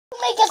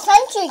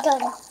sentry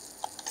gun.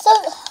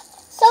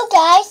 So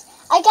guys,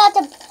 I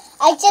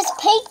just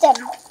paint them.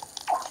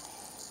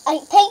 I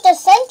paint the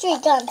sentry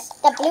guns,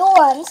 the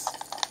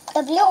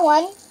blue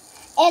one,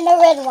 and the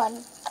red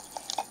one.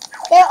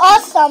 They're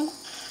awesome,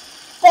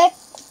 but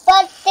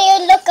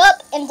they look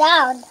up and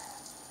down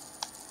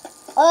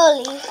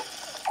only.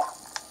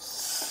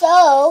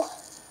 So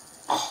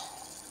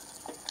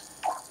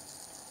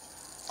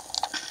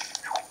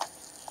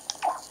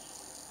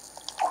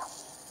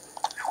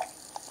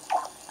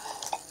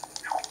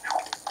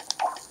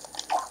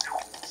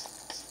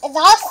it's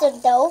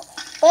awesome though,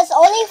 but it's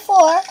only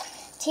for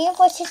Team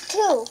Fortress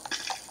 2.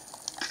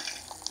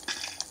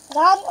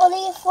 Not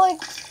only for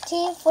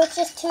Team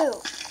Fortress 2.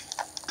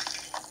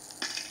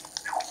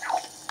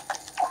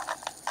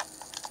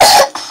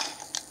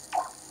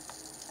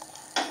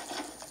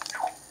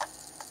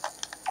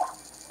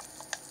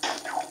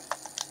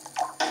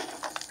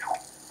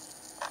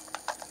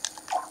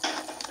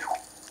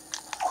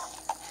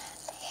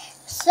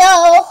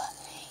 So,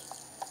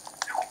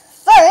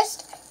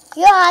 first,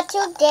 you have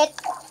to get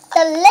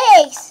the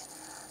legs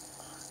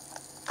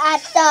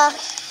at the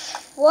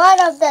one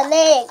of the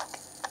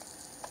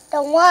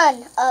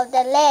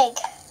leg.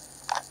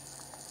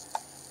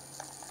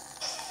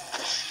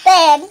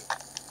 Then,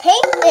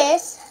 paint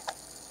this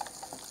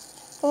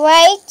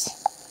right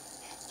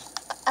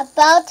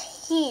about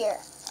here.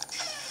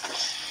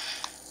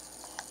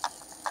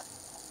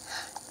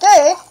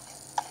 Third,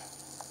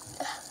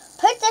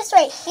 put this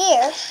right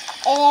here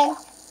and then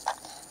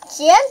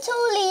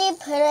gently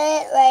put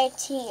it right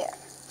here.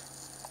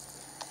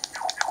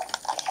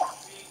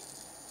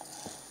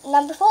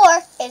 Number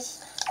 4 is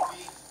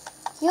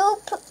you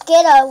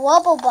get a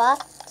wobble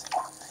box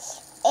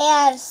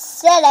and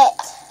set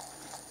it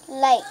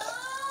like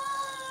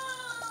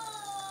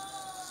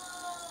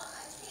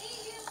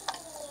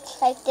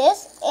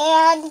this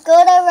and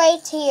go to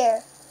right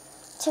here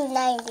to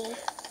 90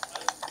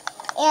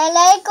 and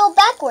let it go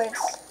backwards.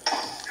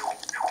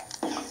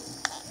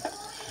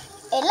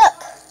 Hey,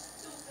 look,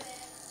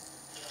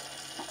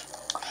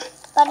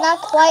 but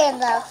not quite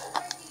enough.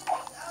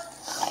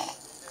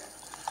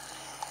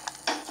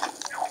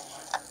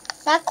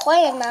 Not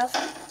quite enough.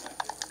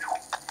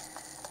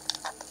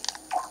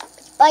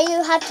 But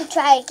you have to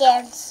try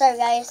again. Sorry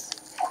guys,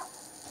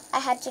 I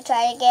had to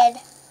try again.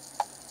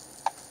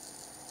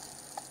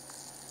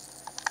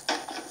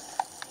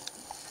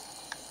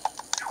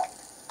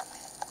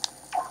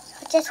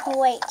 Just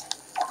wait.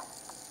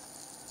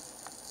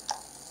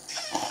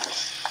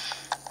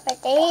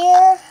 Right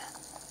there.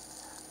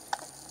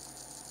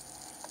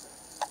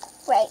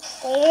 Right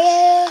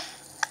there.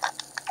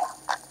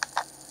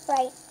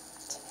 Right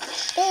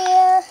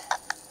there.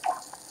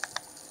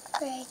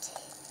 Right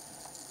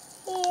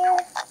here.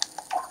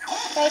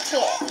 Right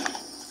here.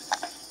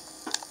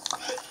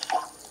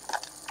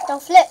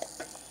 Don't flip.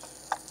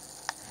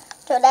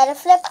 Don't let it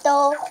flip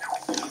though.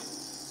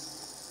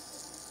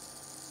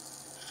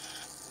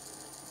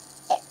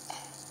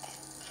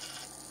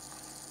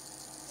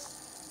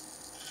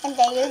 And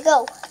there you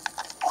go.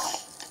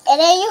 And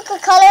then you can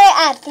color it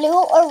at blue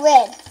or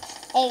red.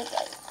 And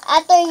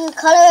after you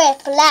color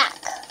it black.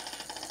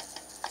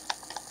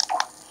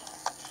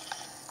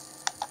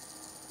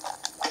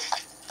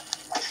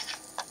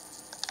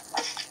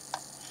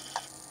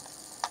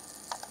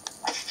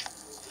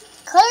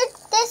 Color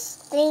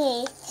this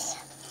thingy.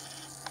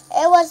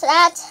 It was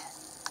at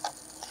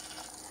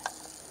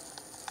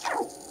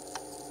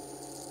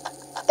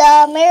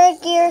the Mirror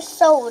Gear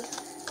sold.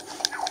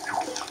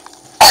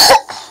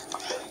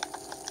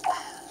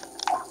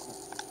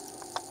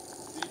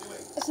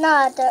 It's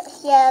not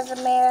he has a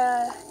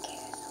mirror.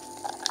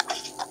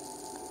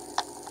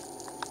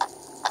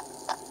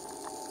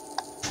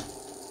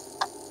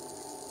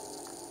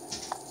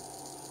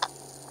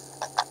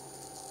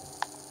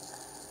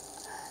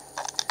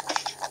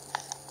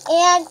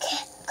 And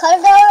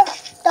color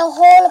the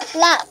whole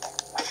black.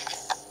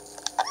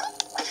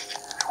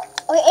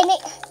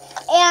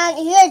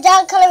 And you're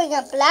done coloring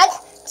it black,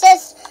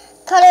 just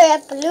color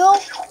it blue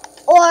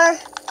or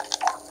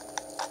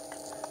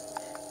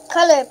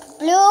color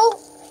blue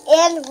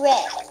and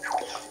red.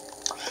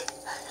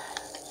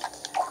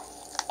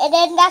 And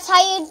then that's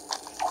how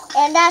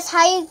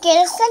you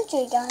get a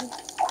sentry gun.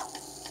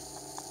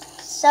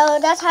 So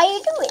that's how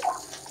you do it.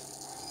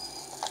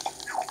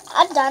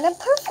 I've done it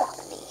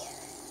perfectly.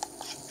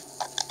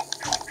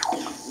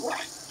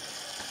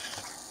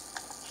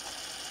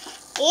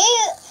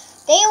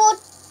 They will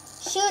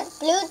shoot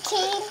blue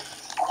team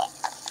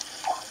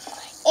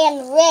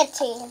and red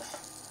team.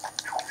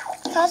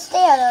 Because they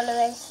are all the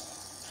way.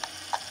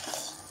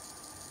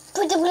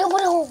 Put the blue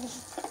one home.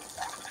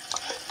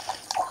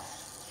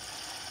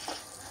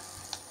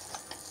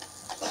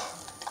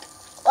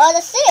 Well,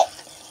 that's it.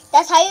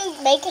 That's how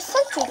you make a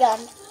sentry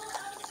gun.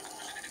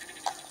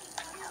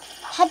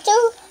 Had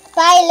to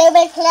buy Little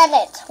Big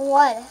Planet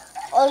 1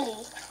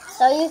 only,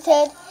 so you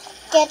could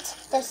get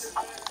this.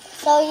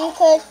 So you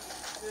could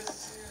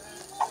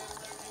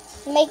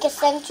make a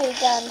sentry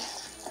gun.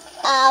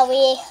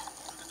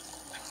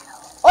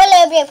 Or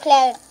Little Big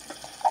Planet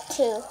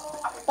 2.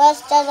 but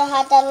doesn't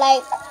have the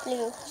light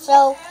blue.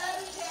 So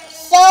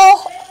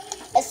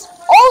it's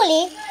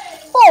only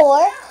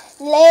for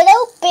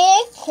Little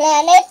Big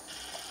Planet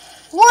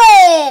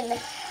 1.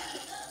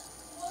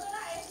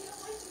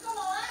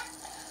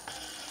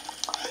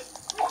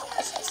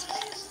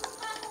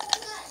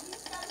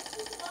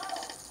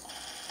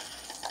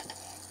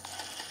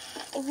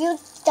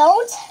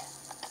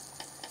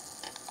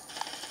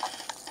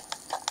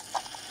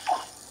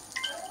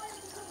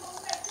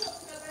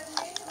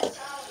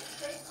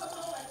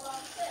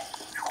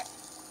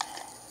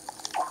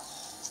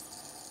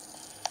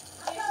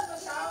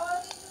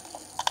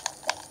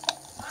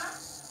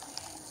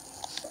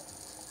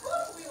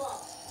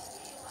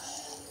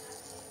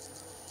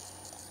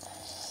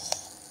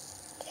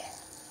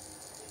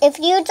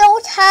 If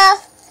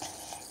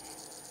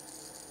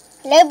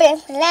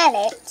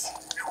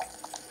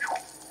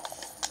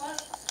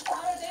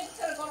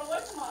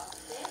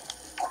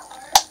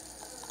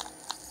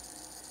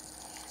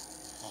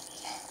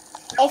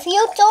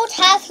you don't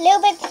have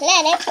Little Big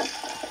Planet,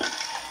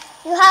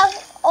 you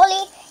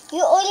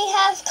only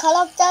have Call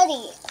of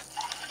Duty.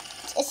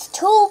 It's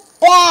too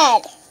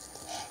bad.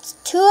 It's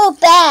too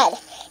bad.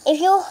 If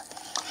you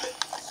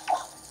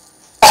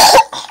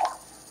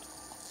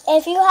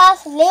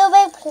have Little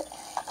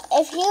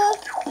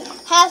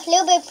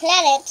Big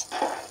Planet,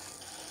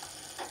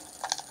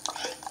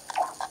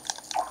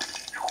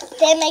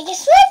 then make a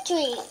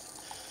sentry.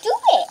 Do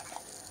it.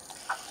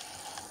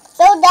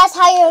 So that's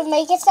how you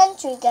make a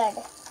sentry gun.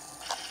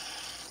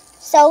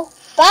 So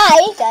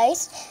bye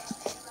guys.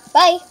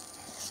 Bye.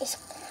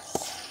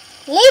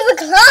 Leave a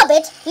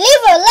comment,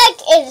 leave a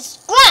like and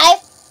subscribe.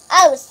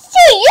 I will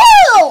see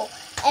you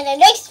in the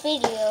next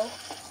video.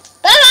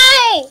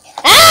 Bye.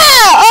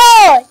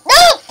 Oh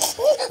no!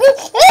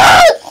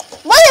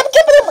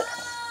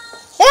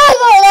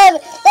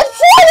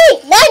 That's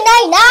 40!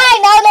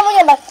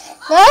 999!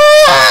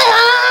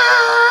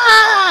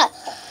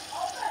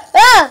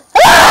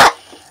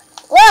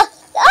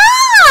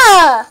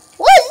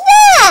 What's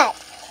that?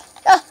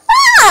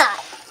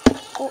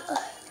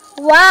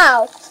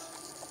 Wow!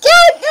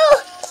 Don't